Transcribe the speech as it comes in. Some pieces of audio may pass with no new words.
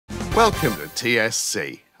Welcome to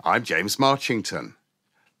TSC. I'm James Marchington.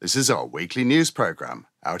 This is our weekly news programme,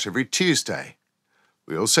 out every Tuesday.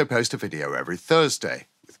 We also post a video every Thursday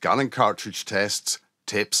with gun and cartridge tests,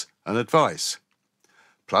 tips and advice.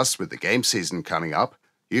 Plus, with the game season coming up,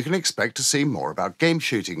 you can expect to see more about game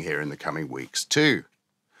shooting here in the coming weeks too.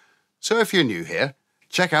 So if you're new here,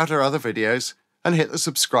 check out our other videos and hit the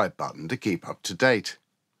subscribe button to keep up to date.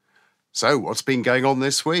 So what's been going on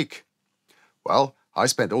this week? Well, I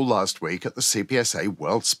spent all last week at the CPSA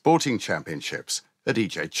World Sporting Championships at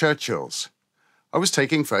E.J. Churchill's. I was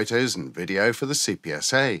taking photos and video for the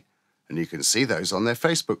CPSA, and you can see those on their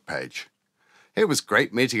Facebook page. It was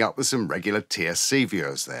great meeting up with some regular TSC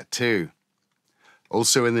viewers there too.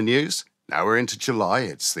 Also in the news, now we're into July,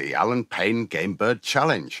 it's the Alan Payne Game Bird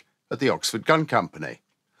Challenge at the Oxford Gun Company.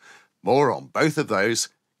 More on both of those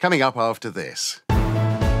coming up after this.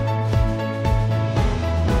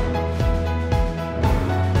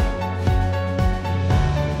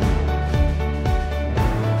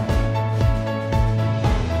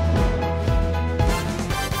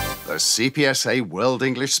 The CPSA World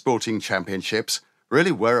English Sporting Championships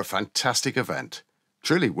really were a fantastic event,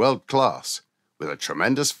 truly world-class, with a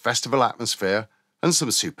tremendous festival atmosphere and some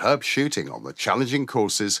superb shooting on the challenging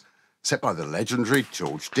courses set by the legendary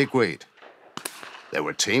George Digweed. There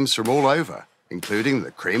were teams from all over, including the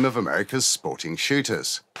cream of America's sporting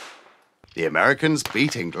shooters. The Americans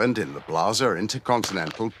beat England in the Blaser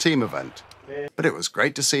Intercontinental team event, but it was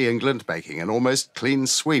great to see England making an almost clean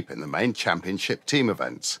sweep in the main championship team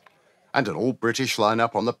events, and an all-British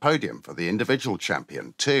lineup on the podium for the individual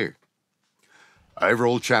champion too.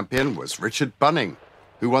 Overall champion was Richard Bunning,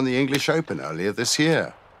 who won the English Open earlier this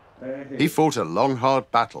year. He fought a long,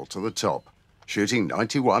 hard battle to the top, shooting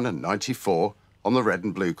 91 and 94 on the red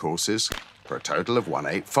and blue courses for a total of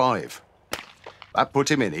 185. That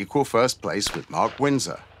put him in equal first place with Mark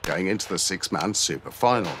Windsor, going into the six-man super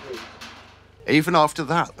final. Even after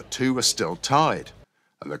that, the two were still tied,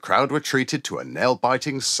 and the crowd were treated to a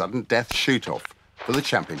nail-biting sudden death shoot-off for the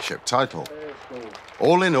championship title.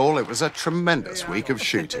 All in all, it was a tremendous week of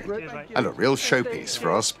shooting and a real showpiece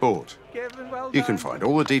for our sport. You can find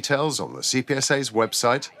all the details on the CPSA's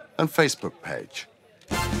website and Facebook page.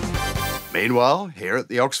 Meanwhile, here at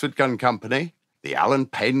the Oxford Gun Company, the Alan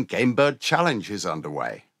Payne Game Bird Challenge is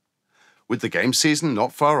underway. With the game season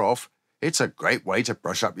not far off, it's a great way to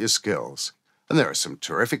brush up your skills, and there are some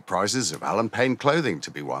terrific prizes of Alan Payne clothing to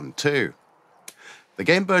be won too. The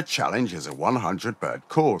Game Bird Challenge is a 100-bird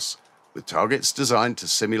course, with targets designed to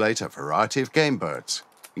simulate a variety of game birds,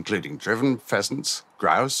 including driven pheasants,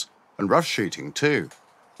 grouse, and rough shooting too,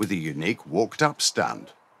 with a unique walked-up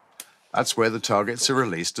stand. That's where the targets are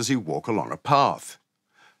released as you walk along a path.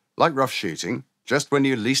 Like rough shooting, just when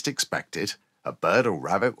you least expect it, a bird or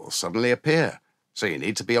rabbit will suddenly appear, so you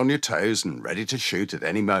need to be on your toes and ready to shoot at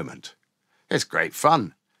any moment. It's great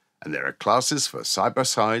fun, and there are classes for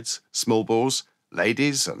side-by-sides, small bores,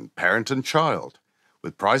 ladies, and parent and child,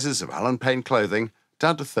 with prizes of Alan Payne clothing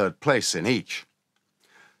down to third place in each.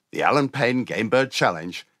 The Alan Payne Game Bird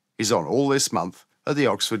Challenge is on all this month at the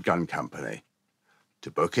Oxford Gun Company.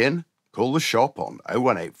 To book in, call the shop on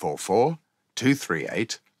 01844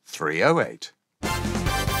 238 308.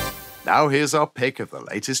 Now here's our pick of the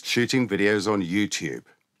latest shooting videos on YouTube.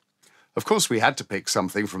 Of course, we had to pick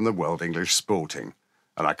something from the World English Sporting,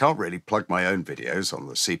 and I can't really plug my own videos on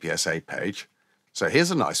the CPSA page, so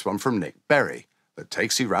here's a nice one from Nick Berry that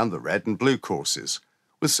takes you round the red and blue courses,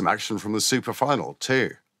 with some action from the super final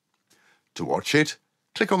too. To watch it,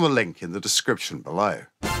 click on the link in the description below.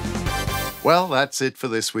 Well, that's it for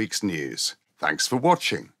this week's news. Thanks for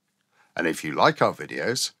watching. And if you like our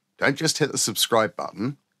videos, don't just hit the subscribe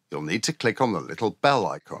button, you'll need to click on the little bell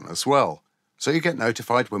icon as well, so you get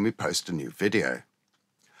notified when we post a new video.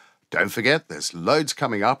 Don't forget, there's loads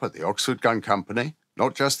coming up at the Oxford Gun Company,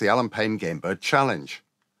 not just the Alan Payne Game Bird Challenge.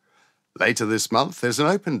 Later this month, there's an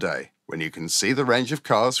open day when you can see the range of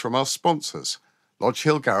cars from our sponsors, Lodge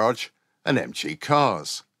Hill Garage and MG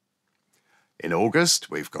Cars. In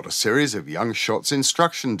August, we've got a series of Young Shots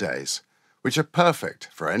instruction days, which are perfect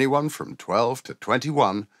for anyone from 12 to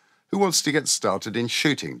 21 who wants to get started in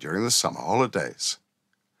shooting during the summer holidays.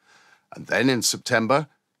 And then in September,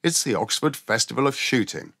 it's the Oxford Festival of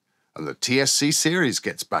Shooting, and the TSC series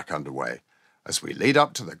gets back underway as we lead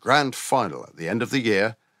up to the grand final at the end of the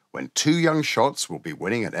year, when 2 young shots will be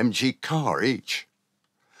winning an MG car each.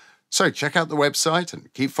 So check out the website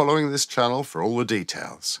and keep following this channel for all the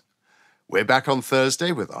details. We're back on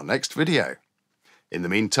Thursday with our next video. In the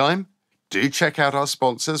meantime, do check out our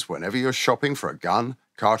sponsors whenever you're shopping for a gun,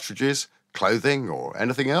 cartridges, clothing, or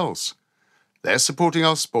anything else. They're supporting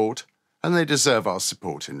our sport, and they deserve our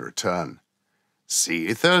support in return. See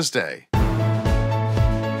you Thursday.